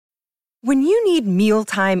When you need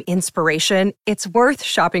mealtime inspiration, it's worth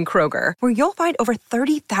shopping Kroger, where you'll find over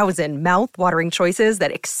 30,000 mouth-watering choices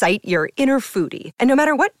that excite your inner foodie. And no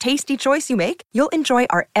matter what tasty choice you make, you'll enjoy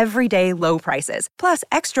our everyday low prices, plus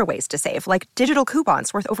extra ways to save, like digital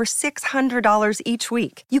coupons worth over $600 each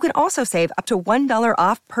week. You can also save up to $1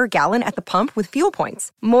 off per gallon at the pump with fuel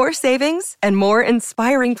points. More savings and more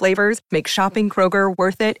inspiring flavors make shopping Kroger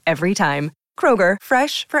worth it every time. Kroger,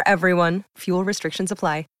 fresh for everyone. Fuel restrictions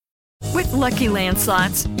apply. With Lucky Land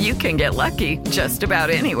Slots, you can get lucky just about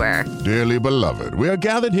anywhere. Dearly beloved, we are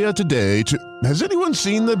gathered here today to... Has anyone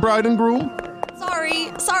seen the bride and groom?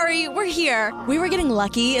 Sorry, we're here. We were getting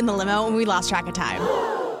lucky in the limo and we lost track of time.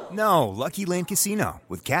 No, Lucky Land Casino,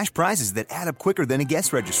 with cash prizes that add up quicker than a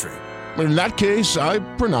guest registry. In that case, I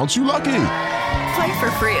pronounce you lucky. Play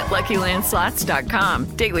for free at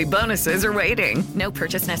LuckyLandSlots.com. Daily bonuses are waiting. No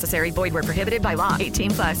purchase necessary. Void where prohibited by law.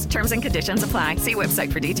 18+. Terms and conditions apply. See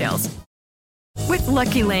website for details. With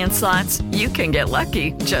Lucky Land Slots, you can get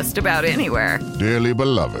lucky just about anywhere. Dearly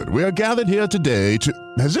beloved, we are gathered here today to...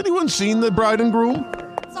 Has anyone seen the bride and groom?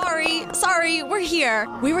 Sorry, we're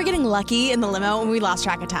here. We were getting lucky in the limo and we lost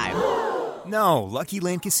track of time. No, Lucky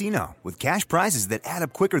Land Casino, with cash prizes that add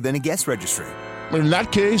up quicker than a guest registry. In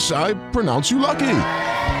that case, I pronounce you lucky.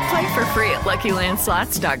 Play for free at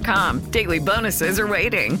LuckyLandSlots.com. Daily bonuses are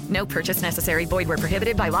waiting. No purchase necessary. Void where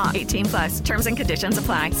prohibited by law. 18+. Terms and conditions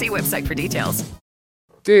apply. See website for details.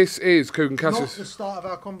 This is Coogan Not Cassius. the start of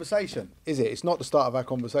our conversation, is it? It's not the start of our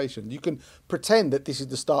conversation. You can pretend that this is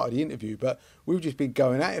the start of the interview, but we've just been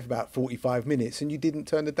going at it for about 45 minutes and you didn't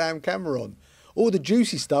turn the damn camera on. All the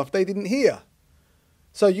juicy stuff they didn't hear.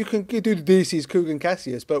 So you can do the this is Coogan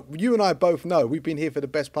Cassius, but you and I both know we've been here for the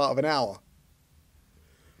best part of an hour.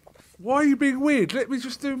 Why are you being weird? Let me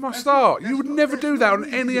just do my start. You would never do that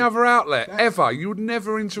on any other outlet, ever. You would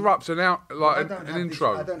never interrupt an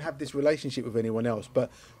intro. I don't have this relationship with anyone else, but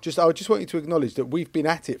I just want you to acknowledge that we've been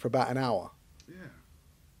at it for about an hour. Yeah.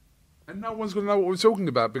 And no one's going to know what we're talking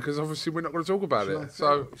about because obviously we're not going to talk about it.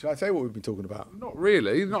 Shall I say what we've been talking about? Not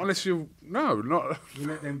really. Not unless you... No, not... You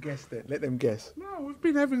let them guess then. Let them guess. No,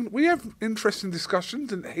 we have interesting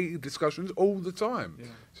discussions and heated discussions all the time. Yeah.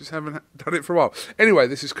 Just haven't done it for a while. Anyway,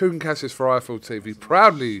 this is Coogan Cassius for IFL TV,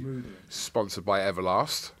 proudly sponsored by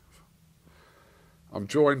Everlast. I'm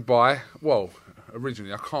joined by, well,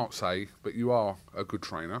 originally I can't say, but you are a good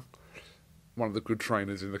trainer. One of the good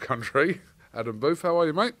trainers in the country. Adam Booth, how are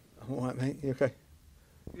you, mate? I'm all right, mate. You okay?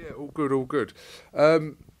 Yeah, all good, all good.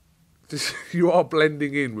 You are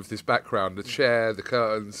blending in with this background, the chair, the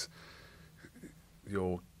curtains,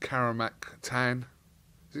 your Karamak tan.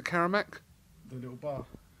 Is it Karamak? The little bar.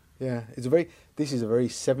 Yeah, this is a very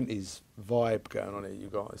 70s vibe going on here, you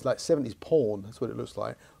got. It's like 70s porn, that's what it looks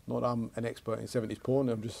like. Not I'm an expert in 70s porn,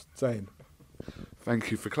 I'm just saying.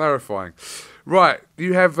 Thank you for clarifying. Right,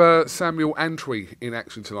 you have Samuel Antwi in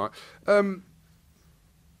action tonight.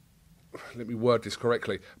 Let me word this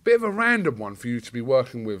correctly. Bit of a random one for you to be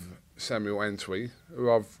working with Samuel Antwi,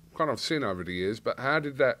 who I've kind of seen over the years, but how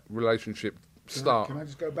did that relationship start? Can I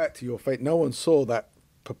just go back to your face? No one saw that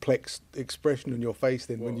perplexed expression on your face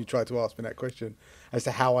then when you tried to ask me that question as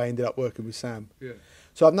to how I ended up working with Sam. Yeah.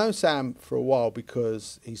 So I've known Sam for a while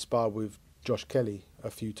because he sparred with Josh Kelly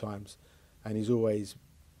a few times, and he's always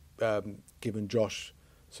given Josh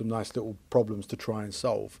some nice little problems to try and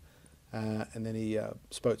solve. And then he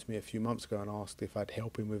spoke to me a few months ago and asked if I'd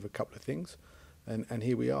help him with a couple of things. And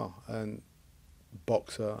here we are. And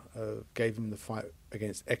Boxer gave him the fight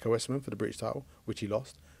against Echo Esserman for the British title, which he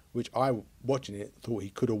lost, which I, watching it, thought he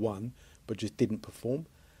could have won, but just didn't perform.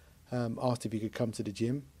 Asked if he could come to the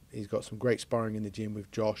gym. He's got some great sparring in the gym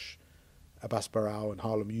with Josh, Abbas Barao and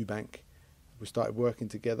Harlem Eubank. We started working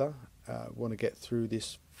together. Want to get through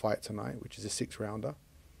this fight tonight, which is a 6-rounder.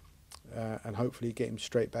 And hopefully get him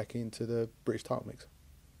straight back into the British title mix.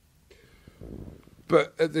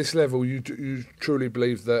 But at this level, you truly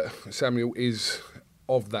believe that Samuel is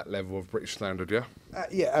of that level of British standard, yeah?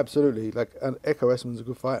 Yeah, absolutely. Like, Echo Esserman's a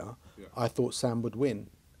good fighter. Yeah. I thought Sam would win.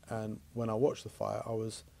 And when I watched the fight, I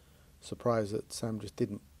was surprised that Sam just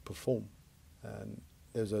didn't perform. And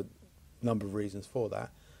there's a number of reasons for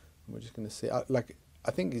that. And we're just going to see.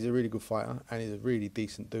 I think he's a really good fighter, and he's a really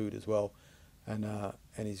decent dude as well. And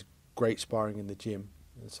he's great sparring in the gym,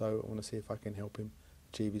 and so I want to see if I can help him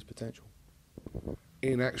achieve his potential.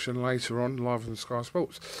 In action later on, live on Sky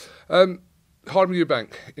Sports. Harlem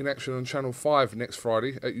Eubank in action on Channel 5 next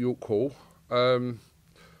Friday at York Hall. We're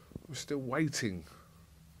still waiting.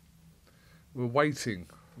 We're waiting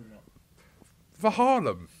for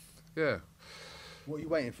Harlem. Yeah. What are you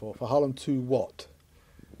waiting for? For Harlem to what?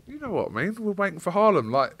 You know what I mean? We're waiting for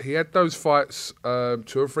Harlem. Like, he had those fights 2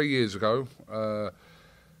 or 3 years ago,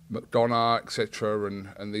 McDonough, etc.,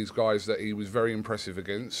 and these guys that he was very impressive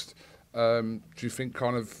against. Do you think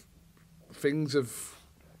kind of things have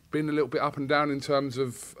been a little bit up and down in terms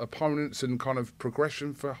of opponents and kind of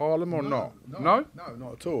progression for Harlem or not? No,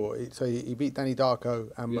 not at all. So he beat Danny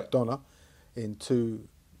Darko and McDonough in 2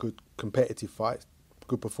 good competitive fights,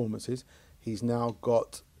 good performances. He's now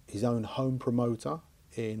got his own home promoter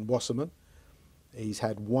in Wasserman. He's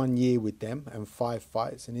had 1 year with them and 5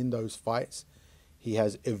 fights, and in those fights he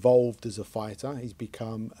has evolved as a fighter. He's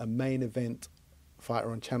become a main event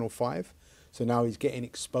fighter on Channel 5, so now he's getting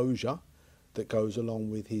exposure that goes along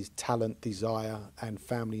with his talent, desire and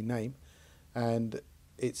family name, and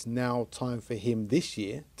it's now time for him this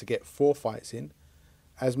year to get 4 fights in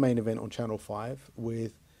as main event on Channel 5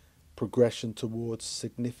 with progression towards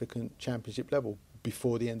significant championship level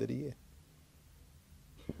before the end of the year.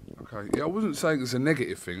 Okay, yeah, I wasn't saying it's a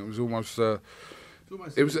negative thing. It was almost.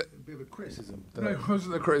 It was a bit of a criticism. No, it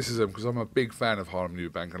wasn't a criticism because I'm a big fan of Harlem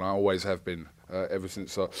Eubank, and I always have been ever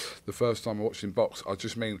since the first time I watched him box. I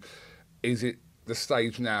just mean, is it the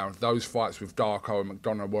stage now? Those fights with Darko and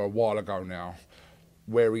McDonough were a while ago now.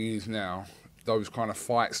 Where he is now, those kind of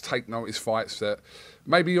fights, take notice fights that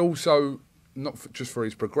maybe also not just for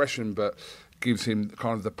his progression, but gives him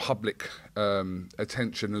kind of the public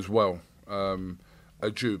attention as well.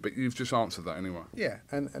 Due, but you've just answered that anyway. Yeah,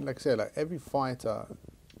 and like I said, like every fighter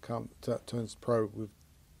turns pro with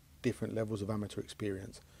different levels of amateur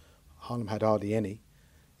experience. Harlem had hardly any.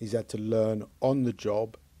 He's had to learn on the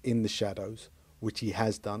job, in the shadows, which he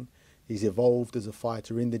has done. He's evolved as a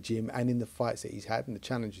fighter in the gym and in the fights that he's had and the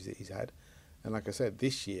challenges that he's had. And like I said,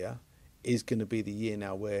 this year is going to be the year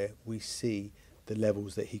now where we see the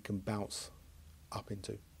levels that he can bounce up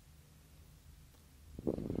into.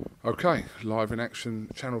 Okay, live in action,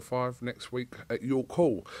 Channel 5 next week at your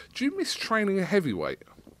call. Do you miss training a heavyweight?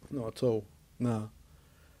 Not at all, no.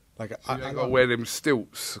 Like so you ain't got to wear them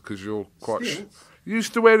stilts because you're quite... You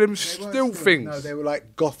used to wear them stilt things. No, they were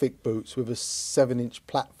like Gothic boots with a 7-inch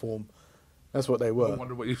platform. That's what they were. I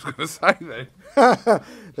wonder what you were going to say then.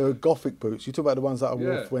 They were Gothic boots. You talk about the ones that I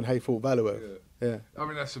wore when Hay fought Valuev. Yeah. I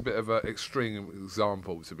mean, that's a bit of an extreme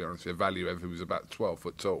example, to be honest with you. Valuev, who was about 12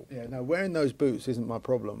 foot tall. Yeah, no, wearing those boots isn't my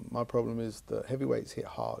problem. My problem is that heavyweights hit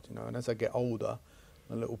hard, you know, and as I get older,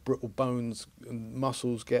 my little brittle bones and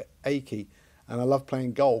muscles get achy. And I love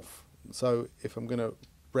playing golf. So if I'm going to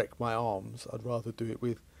wreck my arms, I'd rather do it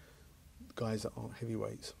with guys that aren't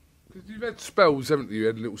heavyweights. Because you've had spells, haven't you? You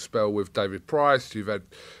had a little spell with David Price. You've had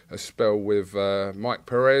a spell with Mike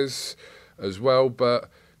Perez as well. But,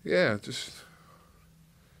 yeah, just...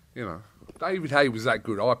 You know, David Hay was that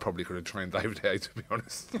good. I probably could have trained David Hay, to be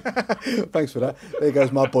honest. Thanks for that. There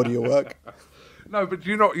goes my body of work. No, but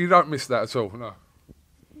you don't miss that at all. No,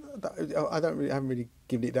 I haven't really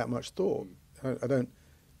given it that much thought. I don't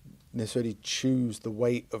necessarily choose the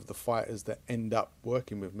weight of the fighters that end up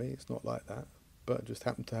working with me. It's not like that. But I just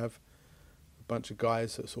happen to have a bunch of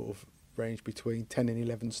guys that sort of range between 10 and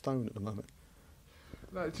 11 stone at the moment.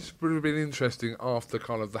 No, it just would have been interesting after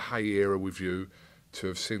kind of the Hay era with you to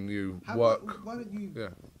have seen you work. Why don't you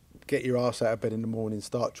get your ass out of bed in the morning,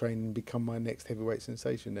 start training, and become my next heavyweight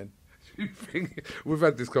sensation then? Do you think, we've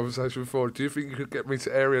had this conversation before, do you think you could get me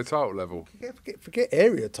to area title level? Forget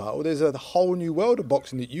area title. There's a whole new world of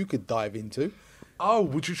boxing that you could dive into. Oh,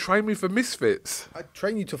 would you train me for Misfits? I'd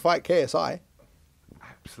train you to fight KSI.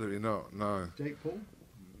 Absolutely not, no. Jake Paul?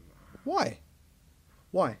 Why?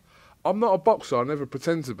 Why? I'm not a boxer, I never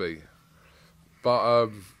pretend to be. But,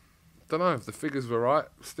 don't know if the figures were right.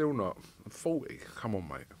 Still not. I'm 40. Come on,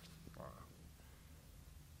 mate.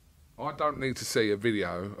 I don't need to see a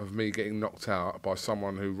video of me getting knocked out by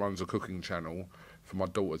someone who runs a cooking channel for my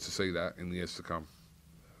daughter to see that in the years to come.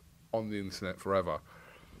 On the internet forever.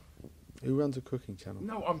 Who runs a cooking channel?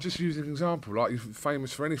 No, I'm just using an example. Like, you're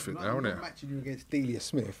famous for anything now, aren't I'm you? matching you against Delia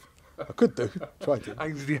Smith. I could do. Try to.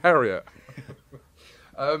 Ainsley Harriott.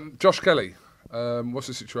 Josh Kelly. What's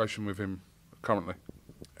the situation with him currently?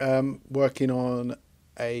 Working on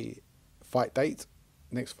a fight date,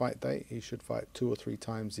 next fight date. He should fight 2 or 3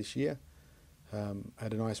 times this year.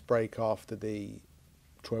 Had a nice break after the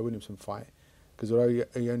Troy Williamson fight, because although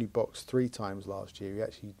he only boxed 3 times last year, he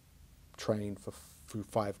actually trained through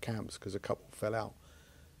 5 camps because a couple fell out.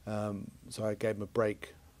 So I gave him a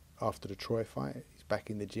break after the Troy fight. He's back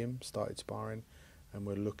in the gym, started sparring, and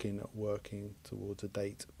we're looking at working towards a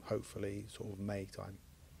date, hopefully sort of May time.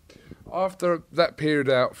 After that period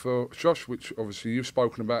out for Josh, which obviously you've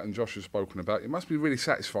spoken about and Josh has spoken about, it must be really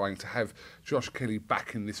satisfying to have Josh Kelly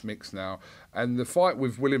back in this mix now. And the fight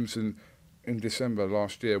with Williamson in December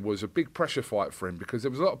last year was a big pressure fight for him, because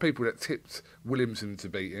there was a lot of people that tipped Williamson to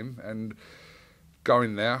beat him, and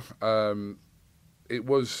going there, it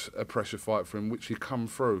was a pressure fight for him, which he come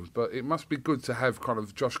through. But it must be good to have kind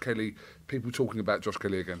of Josh Kelly, people talking about Josh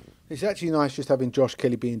Kelly again. It's actually nice just having Josh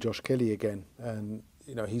Kelly being Josh Kelly again. And,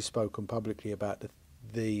 you know, he's spoken publicly about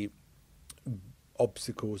the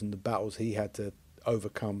obstacles and the battles he had to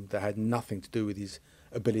overcome that had nothing to do with his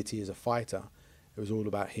ability as a fighter. It was all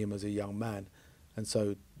about him as a young man. And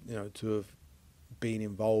so, you know, to have been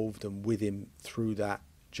involved and with him through that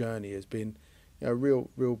journey has been, you know,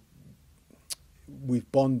 real.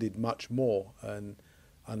 We've bonded much more, and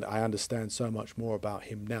I understand so much more about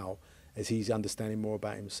him now as he's understanding more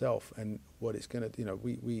about himself and what it's going to. You know,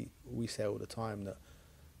 we say all the time that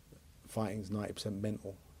fighting's 90%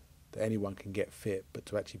 mental. That anyone can get fit, but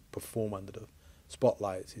to actually perform under the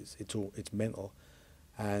spotlights, it's mental,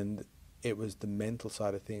 and it was the mental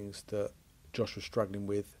side of things that Josh was struggling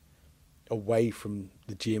with, away from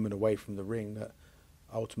the gym and away from the ring, that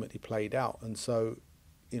ultimately played out. And so,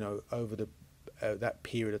 you know, over that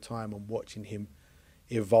period of time, and watching him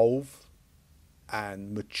evolve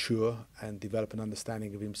and mature and develop an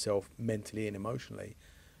understanding of himself mentally and emotionally,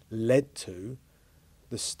 led to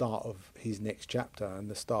the start of his next chapter. And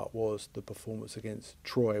the start was the performance against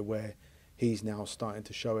Troy, where he's now starting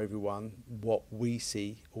to show everyone what we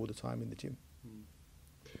see all the time in the gym.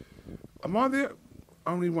 Am I the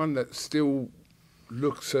only one that still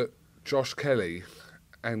looks at Josh Kelly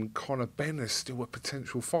and Conor Benn as still a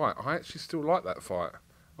potential fight? I actually still like that fight.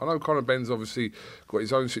 I know Conor Benn's obviously got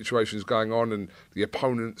his own situations going on, and the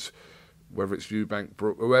opponents, whether it's Eubank,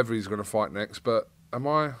 Brook, whoever he's going to fight next, but am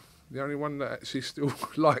I the only one that actually still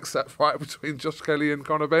likes that fight between Josh Kelly and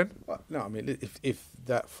Conor Benn? No, I mean, if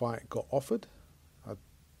that fight got offered, I'd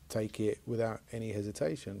take it without any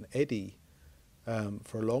hesitation. Eddie,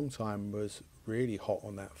 for a long time, was really hot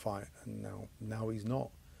on that fight, and now he's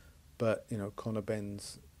not. But, you know, Conor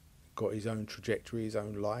Benn's got his own trajectory, his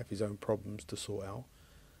own life, his own problems to sort out.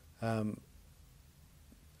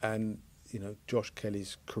 And, you know, Josh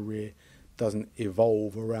Kelly's career doesn't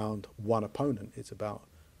evolve around one opponent. It's about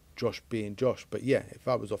Josh being Josh. But, yeah, if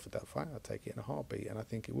I was offered that fight, I'd take it in a heartbeat. And I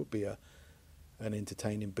think it would be an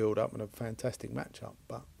entertaining build-up and a fantastic matchup.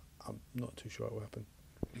 But I'm not too sure it will happen.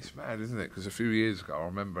 It's mad, isn't it? Because a few years ago, I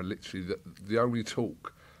remember literally the only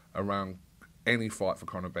talk around any fight for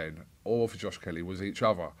Conor Benn or for Josh Kelly was each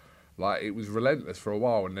other. Like, it was relentless for a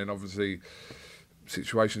while, and then obviously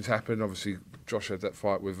situations happened. Obviously, Josh had that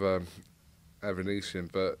fight with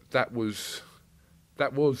Avanesian, but that was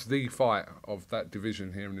the fight of that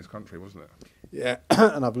division here in this country, wasn't it? Yeah,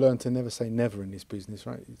 and I've learned to never say never in this business,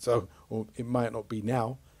 right? So, or it might not be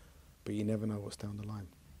now, but you never know what's down the line.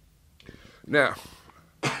 Now,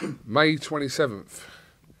 May 27th,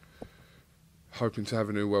 hoping to have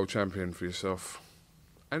a new world champion for yourself,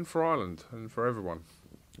 and for Ireland, and for everyone.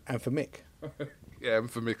 And for Mick. Yeah, and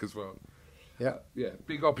for Mick as well. Yeah. Yeah,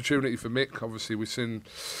 big opportunity for Mick. Obviously, we've seen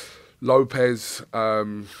Lopez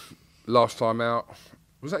last time out.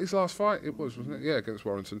 Was that his last fight? It was, wasn't it? Yeah, against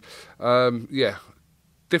Warrington. Yeah,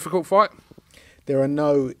 difficult fight. There are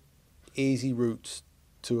no easy routes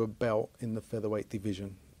to a belt in the featherweight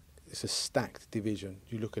division. It's a stacked division.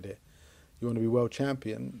 You look at it. You want to be world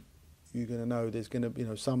champion, you're going to know there's going to, you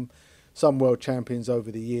know, some world champions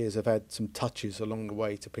over the years have had some touches along the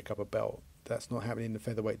way to pick up a belt. That's not happening in the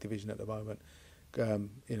featherweight division at the moment. You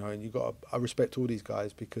know, and I respect all these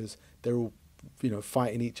guys because they're all, you know,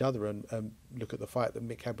 fighting each other. And look at the fight that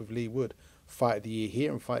Mick had with Lee Wood, fight of the year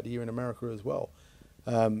here and fight of the year in America as well.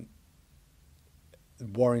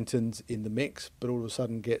 Warrington's in the mix, but all of a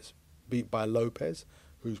sudden gets beat by Lopez,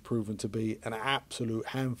 who's proven to be an absolute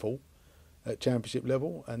handful at championship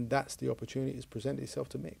level, and that's the opportunity that's presented itself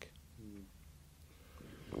to Mick.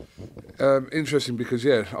 Interesting because,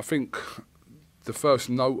 yeah, I think the first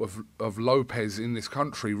note of Lopez in this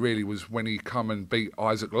country really was when he come and beat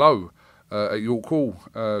Isaac Lowe at York Hall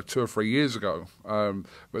 2 or 3 years ago.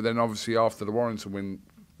 But then obviously after the Warrington win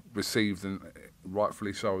received, and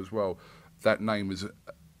rightfully so as well, that name is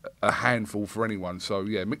a handful for anyone. So,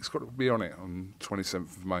 yeah, Mick's got to be on it on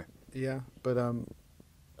 27th of May. Yeah, but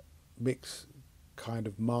Mick's kind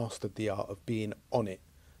of mastered the art of being on it,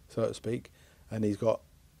 so to speak, and he's got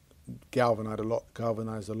galvanised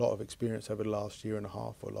a lot of experience over the last year and a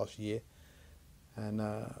half or last year, and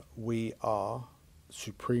we are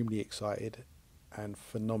supremely excited and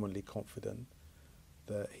phenomenally confident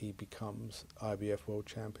that he becomes IBF World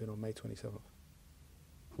Champion on May 27th.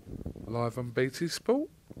 Live on BT Sport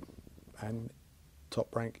and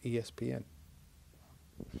Top Rank ESPN.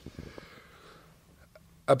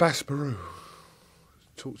 Abbas Baru,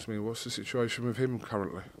 Talk to me. What's the situation with him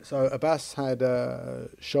currently? So Abbas had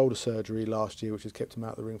shoulder surgery last year, which has kept him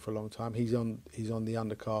out of the ring for a long time. He's on the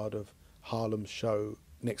undercard of Harlem's show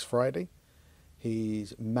next Friday.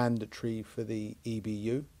 He's mandatory for the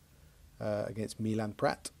EBU against Milan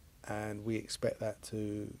Prat, and we expect that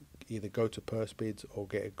to either go to purse bids or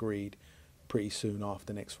get agreed pretty soon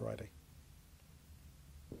after next Friday.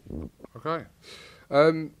 Okay.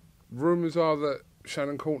 Rumours are that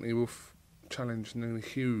Shannon Courtney will challenge Nina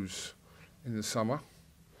Hughes in the summer.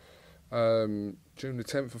 June the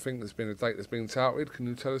 10th, I think there's been a date that's been touted. Can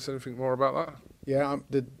you tell us anything more about that? Yeah,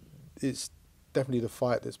 it's definitely the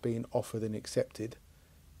fight that's been offered and accepted.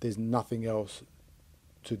 There's nothing else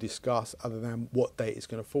to discuss other than what date it's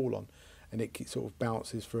going to fall on. And it sort of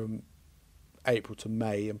bounces from April to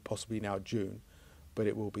May and possibly now June, but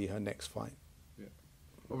it will be her next fight. Yeah.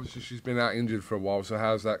 Obviously, she's been out injured for a while, so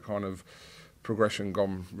how's that kind of progression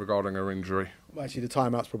gone regarding her injury? Well, actually, the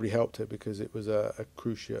timeouts probably helped her because it was a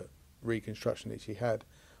cruciate reconstruction that she had.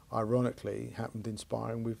 Ironically, happened in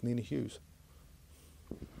sparring with Nina Hughes.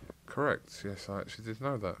 Correct. Yes, I actually did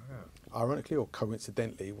know that. Yeah. Ironically or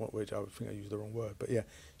coincidentally, which I would think I used the wrong word, but yeah,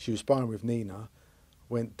 she was sparring with Nina,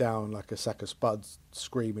 went down like a sack of spuds,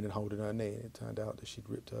 screaming and holding her knee, and it turned out that she'd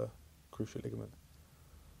ripped her cruciate ligament.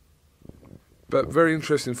 But very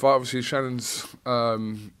interesting fight. Obviously, Shannon's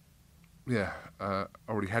already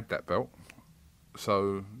had that belt.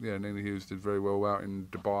 So, yeah, Nina Hughes did very well out in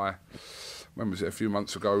Dubai. When was it? A few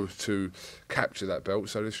months ago to capture that belt.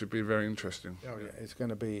 So this should be very interesting. Oh yeah, it's going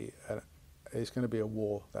to be a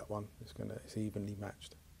war. That one. It's evenly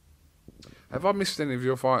matched. Have I missed any of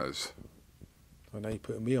your fighters? I know you're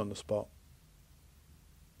putting me on the spot.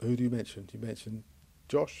 Who do you mention? You mentioned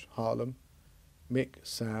Josh, Harlem, Mick,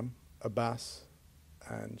 Sam, Abbas,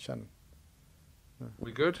 and Shannon. No.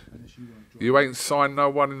 We good? You ain't signed no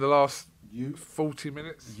one in the last 40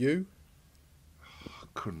 minutes? You? I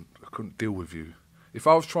couldn't deal with you. If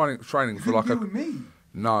I was training for like deal with me?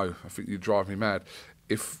 No, I think you'd drive me mad.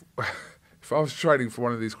 If I was training for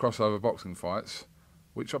one of these crossover boxing fights,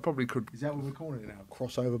 which I probably could. Is that what we're calling it now?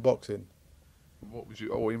 Crossover boxing? What would you?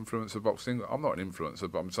 Or influencer boxing? I'm not an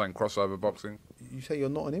influencer, but I'm saying crossover boxing. You say you're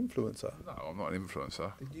not an influencer? No, I'm not an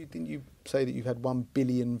influencer. Didn't you say that you've had 1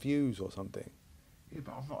 billion views or something? Yeah,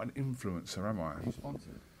 but I'm not an influencer, am I? Are you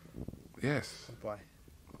sponsored? Yes. By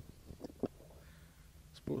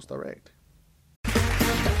Sports Direct.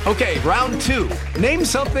 Okay, round 2. Name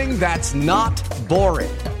something that's not boring.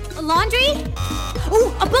 A laundry?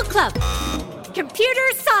 Ooh, a book club. Computer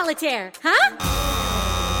solitaire, huh?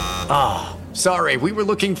 Ah, sorry, we were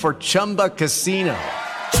looking for Chumba Casino.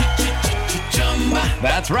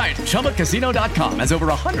 That's right, ChumbaCasino.com has over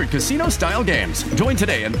 100 casino-style games. Join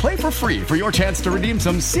today and play for free for your chance to redeem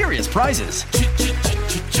some serious prizes.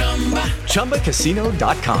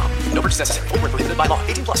 ChumbaCasino.com. No purchase necessary. Void where prohibited by law.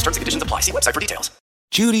 18+ terms and conditions apply. See website for details.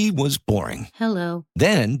 Judy was boring. Hello.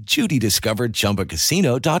 Then Judy discovered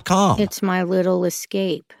ChumbaCasino.com. It's my little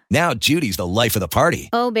escape. Now Judy's the life of the party.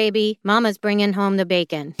 Oh, baby, mama's bringing home the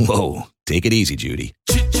bacon. Whoa, take it easy, Judy.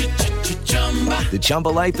 The Chumba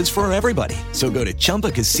life is for everybody. So go to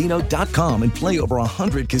ChumbaCasino.com and play over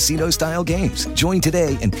 100 casino-style games. Join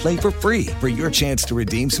today and play for free for your chance to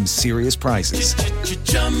redeem some serious prizes.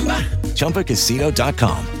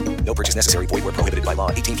 ChumbaCasino.com. No purchase necessary. Void where prohibited by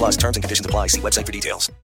law. 18+ terms and conditions apply. See website for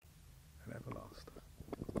details.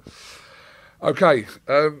 Okay.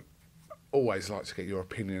 Always like to get your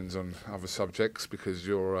opinions on other subjects because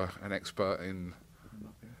you're an expert in...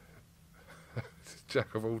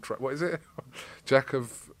 Jack of all trades. What is it? Jack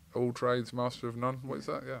of all trades, master of none. What is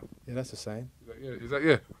that? Yeah. Yeah, that's the same. Is that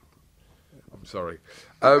you? I'm sorry.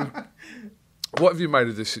 What have you made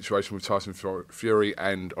of this situation with Tyson Fury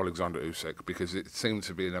and Alexander Usyk? Because it seemed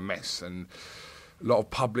to be in a mess and a lot of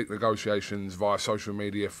public negotiations via social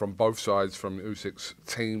media from both sides, from Usyk's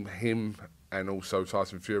team, him, and also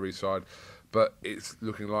Tyson Fury's side. But it's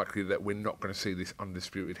looking likely that we're not going to see this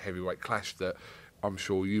undisputed heavyweight clash that I'm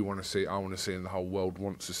sure you want to see, I want to see, and the whole world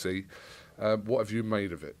wants to see. What have you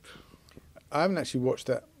made of it? I haven't actually watched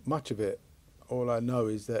that much of it. All I know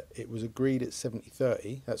is that it was agreed at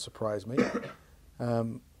 70-30. That surprised me.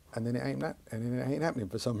 And then it ain't happening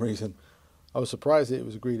for some reason. I was surprised that it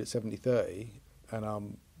was agreed at 70-30, and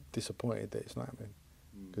I'm disappointed that it's not happening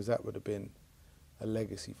because that would have been a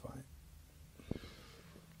legacy fight.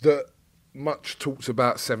 The much talked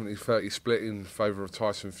about 70-30 split in favour of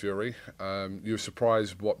Tyson Fury. You were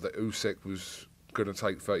surprised what that Usyk was going to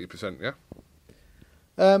take 30%,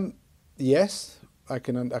 yeah? Yes, I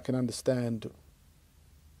can understand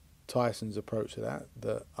Tyson's approach to that.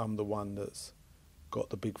 That I'm the one that's got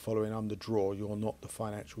the big following. I'm the draw. You're not the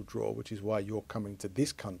financial draw, which is why you're coming to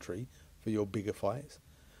this country for your bigger fights.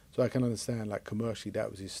 So I can understand, like, commercially that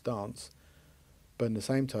was his stance. But in the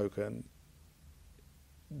same token,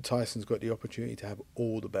 Tyson's got the opportunity to have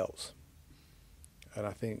all the belts. And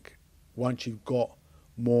I think once you've got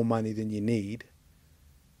more money than you need,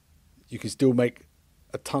 you can still make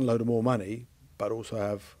a ton load of more money, but also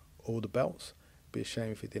have all the belts. It'd be a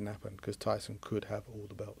shame if it didn't happen, because Tyson could have all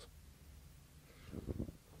the belts.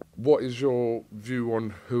 What is your view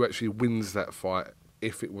on who actually wins that fight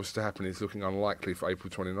if it was to happen? It's looking unlikely for April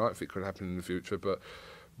 29th. It could happen in the future, but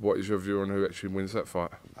what is your view on who actually wins that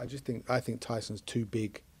fight? I think Tyson's too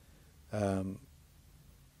big,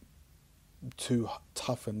 too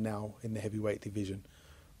toughened now in the heavyweight division.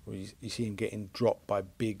 You see him getting dropped by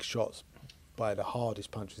big shots, by the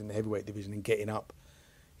hardest punches in the heavyweight division, and getting up.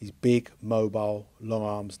 He's big, mobile, long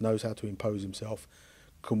arms, knows how to impose himself,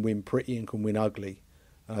 can win pretty and can win ugly.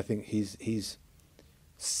 And I think he's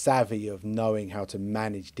savvy of knowing how to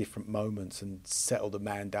manage different moments and settle the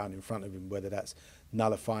man down in front of him, whether that's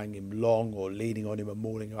nullifying him long or leaning on him and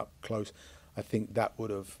mauling him up close. I think that would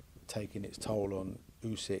have taken its toll on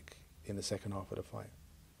Usyk in the second half of the fight.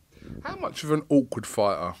 How much of an awkward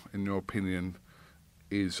fighter, in your opinion,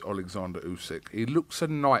 is Alexander Usyk? He looks a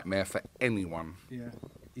nightmare for anyone.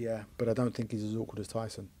 Yeah, but I don't think he's as awkward as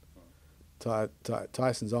Tyson.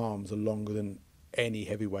 Tyson's arms are longer than any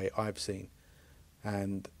heavyweight I've seen.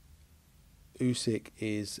 And Usyk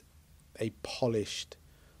is a polished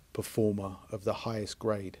performer of the highest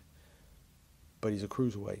grade, but he's a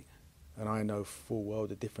cruiserweight. And I know full well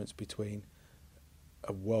the difference between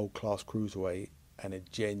a world-class cruiserweight and a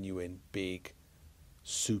genuine big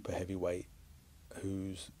super heavyweight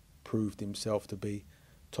who's proved himself to be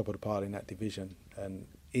top of the pile in that division. And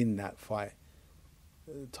in that fight,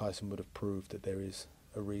 Tyson would have proved that there is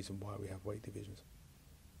a reason why we have weight divisions.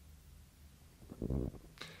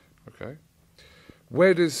 Okay.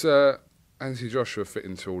 Where does Anthony Joshua fit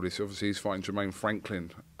into all this? Obviously, he's fighting Jermaine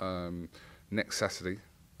Franklin next Saturday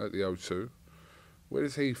at the O2. Where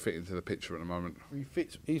does he fit into the picture at the moment?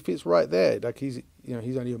 He fits right there. Like he's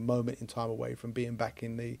only a moment in time away from being back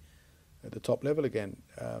at the top level again.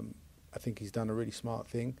 I think he's done a really smart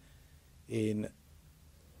thing in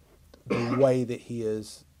the way that he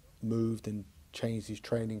has moved and changed his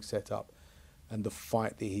training setup and the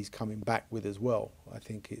fight that he's coming back with as well. I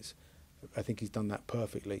think he's done that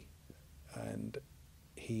perfectly, and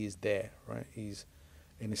he is there, right? He's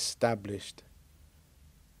an established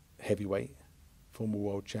heavyweight, former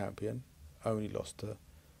world champion, only lost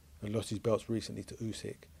his belts recently to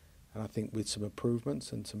Usyk, and I think with some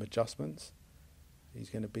improvements and some adjustments, he's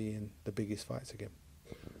going to be in the biggest fights again.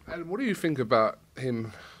 And what do you think about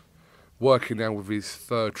him working now with his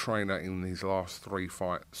third trainer in these last 3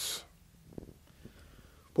 fights?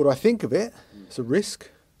 What do I think of it? It's a risk,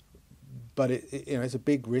 but it's a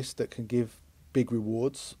big risk that can give big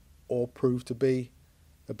rewards or prove to be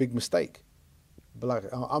a big mistake. But like,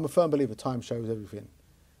 I'm a firm believer time shows everything,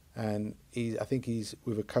 and I think he's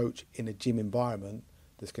with a coach in a gym environment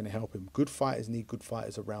that's going to help him. Good fighters need good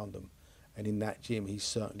fighters around them, and in that gym he's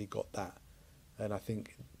certainly got that. And I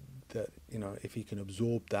think that if he can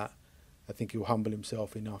absorb that, I think he'll humble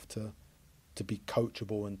himself enough to be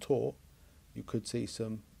coachable and taught. You could see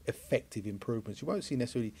some effective improvements. You won't see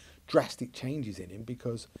necessarily drastic changes in him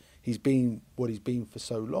because he's been what he's been for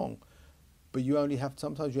so long. But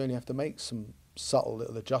sometimes you only have to make some subtle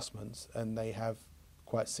little adjustments, and they have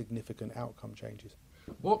quite significant outcome changes.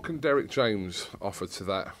 What can Derek James offer to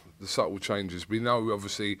that, the subtle changes? We know,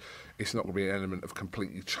 obviously, it's not going to be an element of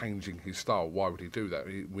completely changing his style. Why would he do that?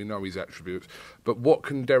 We know his attributes. But what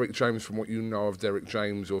can Derek James, from what you know of Derek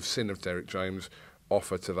James or have seen of Derek James,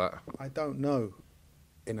 offer to that? I don't know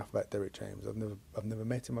enough about Derek James. I've never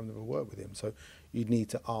met him. I've never worked with him. So you'd need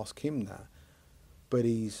to ask him that. But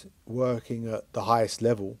he's working at the highest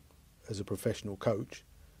level as a professional coach,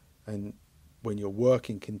 and when you're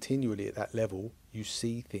working continually at that level, you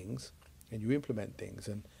see things and you implement things.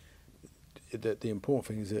 And the important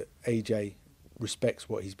thing is that AJ respects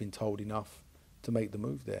what he's been told enough to make the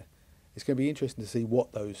move there. It's going to be interesting to see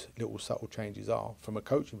what those little subtle changes are. From a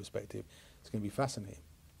coaching perspective, it's going to be fascinating.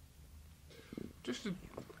 Just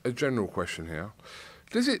a general question here.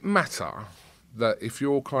 Does it matter that if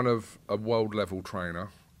you're kind of a world level trainer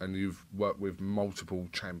and you've worked with multiple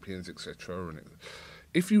champions, etc., and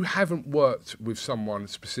if you haven't worked with someone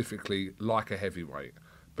specifically like a heavyweight,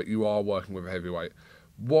 but you are working with a heavyweight,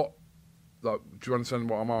 do you understand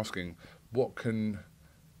what I'm asking?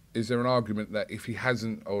 Is there an argument that if he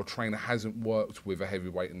hasn't, or a trainer hasn't worked with a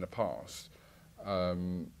heavyweight in the past,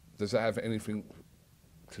 does that have anything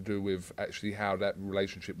to do with actually how that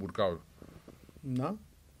relationship would go? No,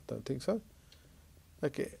 don't think so.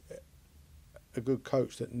 Like a good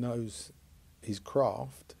coach that knows his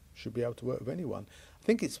craft should be able to work with anyone. I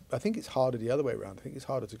think it's harder the other way around. I think it's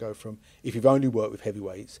harder to go from, if you've only worked with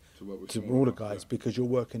heavyweights, to smaller guys, because you're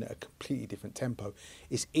working at a completely different tempo.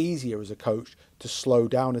 It's easier as a coach to slow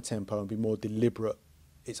down a tempo and be more deliberate.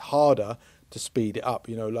 It's harder to speed it up.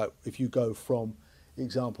 You know, like if you go from,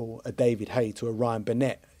 example, a David Hay to a Ryan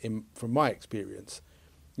Burnett, from my experience,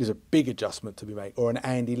 there's a big adjustment to be made, or an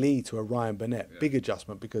Andy Lee to a Ryan Burnett, big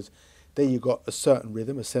adjustment, because there you've got a certain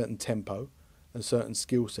rhythm, a certain tempo, and certain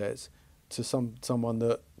skill sets to someone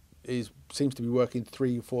that seems to be working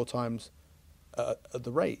 3 or 4 times at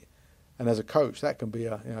the rate. And as a coach, that can be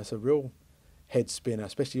it's a real head spinner,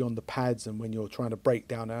 especially on the pads and when you're trying to break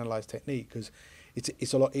down and analyse technique, because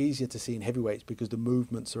it's a lot easier to see in heavyweights because the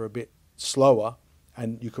movements are a bit slower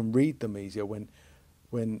and you can read them easier.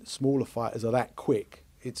 When smaller fighters are that quick,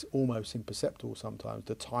 it's almost imperceptible sometimes,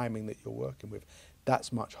 the timing that you're working with.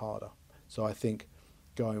 That's much harder. So I think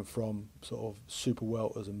going from sort of super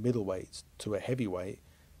welters and middleweights to a heavyweight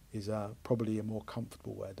is probably a more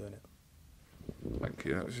comfortable way of doing it. Thank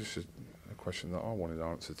you. That was just a question that I wanted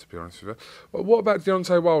answered, to be honest with you. Well, what about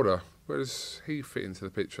Deontay Wilder? Where does he fit into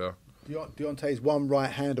the picture? Deontay's one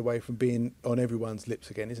right hand away from being on everyone's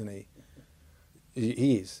lips again, isn't he?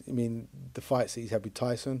 He is. I mean, the fights that he's had with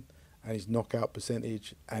Tyson and his knockout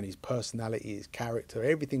percentage and his personality, his character,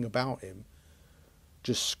 everything about him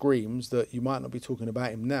just screams that you might not be talking about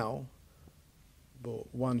him now,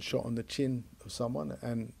 but one shot on the chin of someone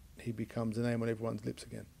and he becomes a name on everyone's lips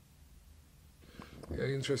again. Yeah,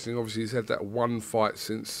 interesting. Obviously, he's had that one fight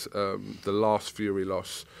since the last Fury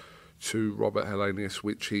loss to Robert Helenius,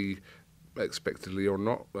 which he, expectedly or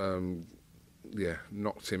not,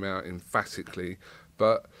 knocked him out emphatically.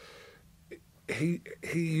 But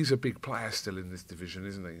he's a big player still in this division,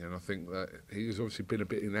 isn't he? And I think that he's obviously been a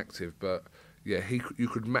bit inactive, but yeah, you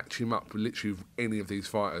could match him up literally with any of these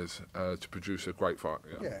fighters to produce a great fight.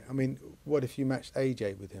 Yeah, I mean, what if you matched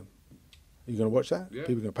AJ with him? Are you going to watch that? Yeah.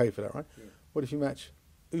 People are going to pay for that, right? Yeah. What if you match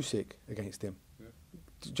USYK against him? Yeah.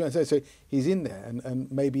 Do you know what I'm saying? So he's in there,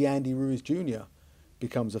 and maybe Andy Ruiz Jr.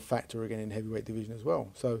 becomes a factor again in heavyweight division as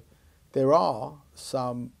well. So there are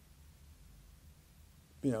some,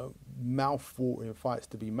 mouth-watering fights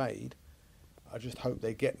to be made. I just hope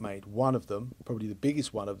they get made. One of them, probably the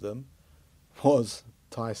biggest one of them, was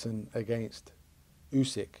Tyson against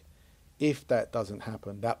USYK. If that doesn't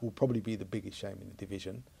happen, that will probably be the biggest shame in the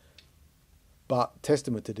division. But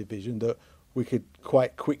testament to the division that we could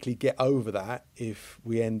quite quickly get over that if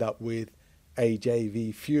we end up with AJ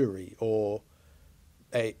v Fury or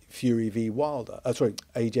a Fury v Wilder.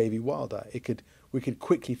 AJ v Wilder. We could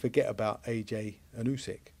quickly forget about AJ and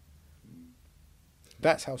Usyk.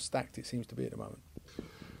 That's how stacked it seems to be at the moment.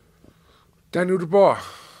 Daniel Dubois.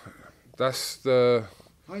 That's the...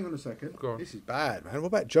 Hang on a second. Go on. This is bad, man. What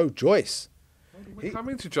about Joe Joyce? We come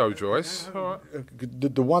into Joe Joyce. All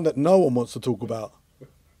right. The one that no one wants to talk about.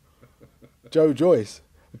 Joe Joyce.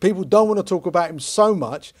 People don't want to talk about him so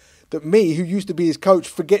much that me, who used to be his coach,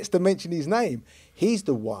 forgets to mention his name. He's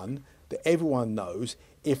the one that everyone knows.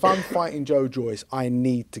 If I'm fighting Joe Joyce, I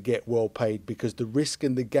need to get well paid because the risk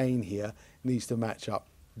and the gain here needs to match up.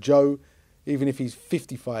 Joe, even if he's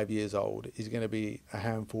 55 years old, is going to be a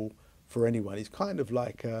handful for anyone. He's kind of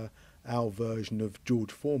like our version of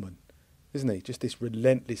George Foreman, isn't he? Just this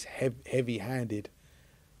relentless, heavy-handed,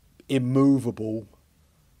 immovable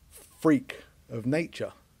freak of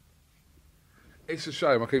nature. It's a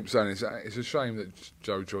shame. I keep saying it's a shame that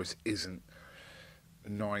Joe Joyce isn't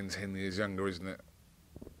 9-10 years younger, isn't it?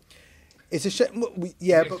 It's a shame.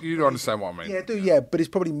 Yeah, but you understand what I mean. Yeah, I do. Yeah, but it's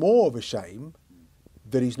probably more of a shame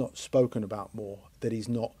that he's not spoken about more. That he's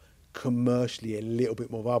not commercially a little bit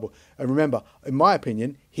more viable. And remember, in my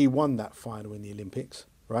opinion, he won that final in the Olympics,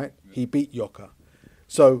 right? Yeah. He beat Yoka.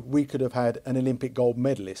 So we could have had an Olympic gold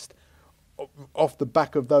medalist off the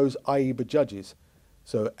back of those AIBA judges.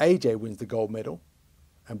 So AJ wins the gold medal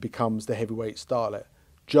and becomes the heavyweight starlet.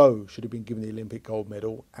 Joe should have been given the Olympic gold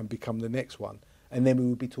medal and become the next one. And then we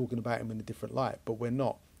would be talking about him in a different light. But we're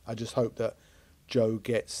not. I just hope that Joe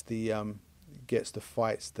gets the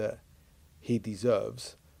fights that he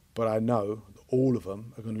deserves. But I know that all of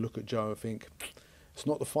them are going to look at Joe and think, it's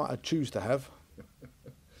not the fight I choose to have.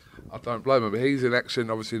 I don't blame him. But he's in action,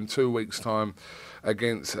 obviously, in 2 weeks' time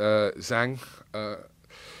against Zhang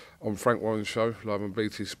on Frank Warren's show, live on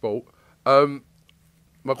BT Sport.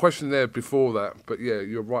 My question there before that, but yeah,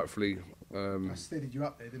 you're rightfully... I steadied you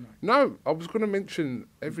up there, didn't I? No, I was going to mention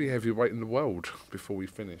every heavyweight in the world before we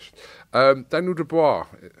finished. Daniel Dubois,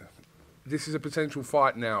 this is a potential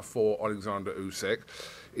fight now for Alexander Usyk.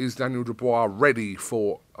 Is Daniel Dubois ready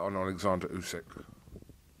for an Alexander Usyk?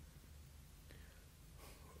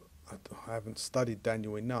 I haven't studied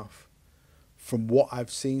Daniel enough. From what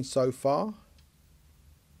I've seen so far,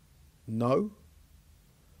 no.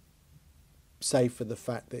 Save for the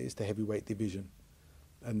fact that it's the heavyweight division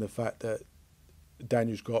and the fact that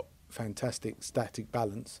Daniel's got fantastic static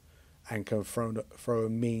balance and can throw a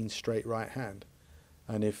mean straight right hand.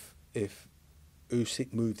 And if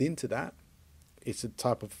Usyk moved into that, it's a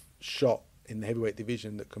type of shot in the heavyweight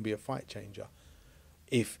division that can be a fight changer.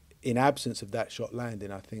 If in absence of that shot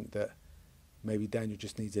landing, I think that maybe Daniel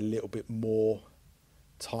just needs a little bit more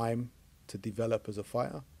time to develop as a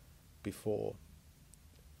fighter before,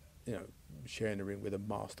 sharing the ring with a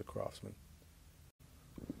master craftsman.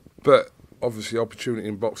 But obviously, opportunity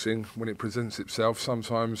in boxing, when it presents itself,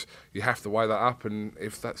 sometimes you have to weigh that up, and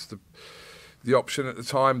if that's the option at the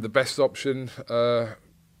time, the best option,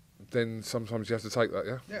 then sometimes you have to take that,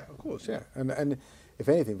 yeah? Yeah, of course, yeah. And if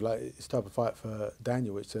anything, like this type of fight for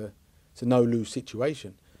Daniel, it's a no-lose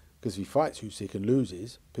situation. Because if he fights Usyk and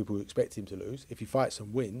loses, people expect him to lose. If he fights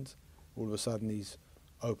and wins, all of a sudden he's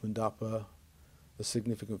opened up a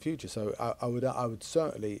significant future. So I would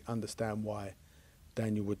certainly understand why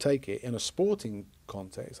Daniel would take it. In a sporting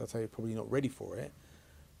context, I'd say you're probably not ready for it.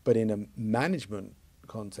 But in a management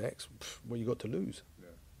context, what you got to lose?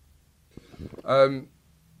 Yeah.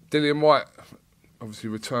 Dillian Whyte obviously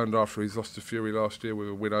returned after he's lost to Fury last year with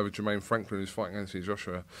a win over Jermaine Franklin, who's fighting Anthony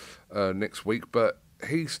Joshua next week. But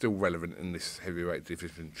he's still relevant in this heavyweight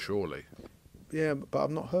division, surely. Yeah, but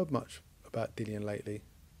I've not heard much about Dillian lately.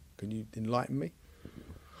 Can you enlighten me?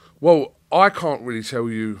 Well, I can't really tell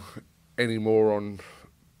you any more on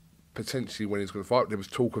potentially when he's going to fight. There was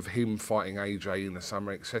talk of him fighting AJ in the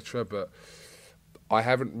summer, etc. But I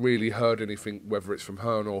haven't really heard anything, whether it's from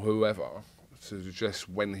Hearn or whoever, to suggest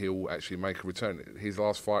when he'll actually make a return. His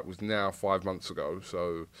last fight was now 5 months ago.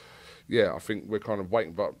 So, yeah, I think we're kind of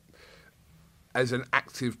waiting. But as an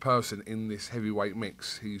active person in this heavyweight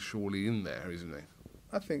mix, he's surely in there, isn't he?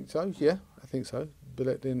 I think so, yeah. I think so.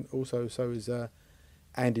 But then also so is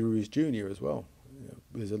Andy Ruiz Jr. as well.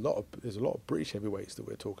 There's a lot of British heavyweights that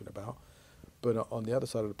we're talking about. But on the other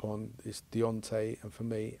side of the pond, it's Deontay and, for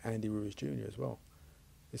me, Andy Ruiz Jr. as well.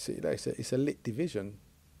 It's a lit division.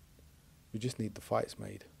 We just need the fights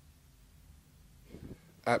made.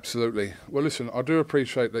 Absolutely. Well, listen, I do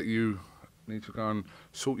appreciate that you need to go and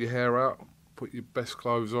sort your hair out, put your best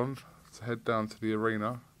clothes on to head down to the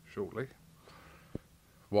arena shortly.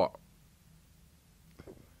 What?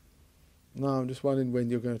 No, I'm just wondering when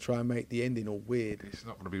you're going to try and make the ending all weird. It's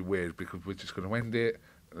not going to be weird because we're just going to end it.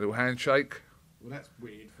 A little handshake. Well, that's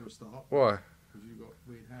weird for a start. Why? Because you've got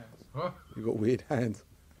weird hands. Huh? You've got weird hands.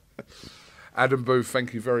 Adam Booth,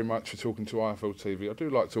 thank you very much for talking to IFL TV. I do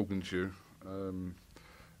like talking to you,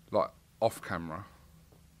 like off camera.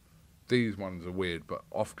 These ones are weird, but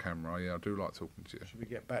off camera, yeah, I do like talking to you. Should we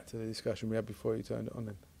get back to the discussion we had before you turned it on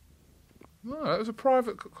then? No, that was a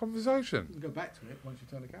private conversation. You can go back to it once you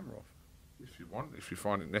turn the camera off. If you want, if you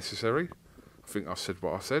find it necessary. I think I said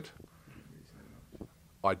what I said.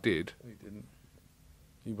 I did. No, you didn't.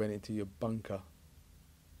 You went into your bunker.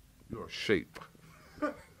 You're a sheep.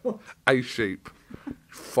 A sheep.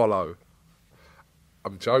 Follow.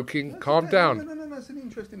 I'm joking. Calm down. No, that's an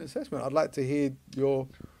interesting assessment. I'd like to hear your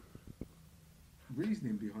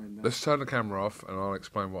reasoning behind that. Let's turn the camera off and I'll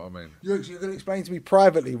explain what I mean. You're going to explain to me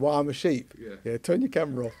privately why I'm a sheep? Yeah, turn your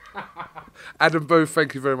camera off. Adam Booth,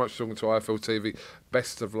 thank you very much for talking to IFL TV.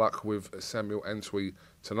 Best of luck with Samuel Antwi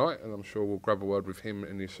tonight, and I'm sure we'll grab a word with him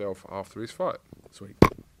and yourself after his fight. Sweet.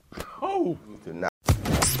 Oh!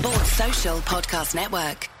 Sports Social Podcast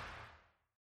Network.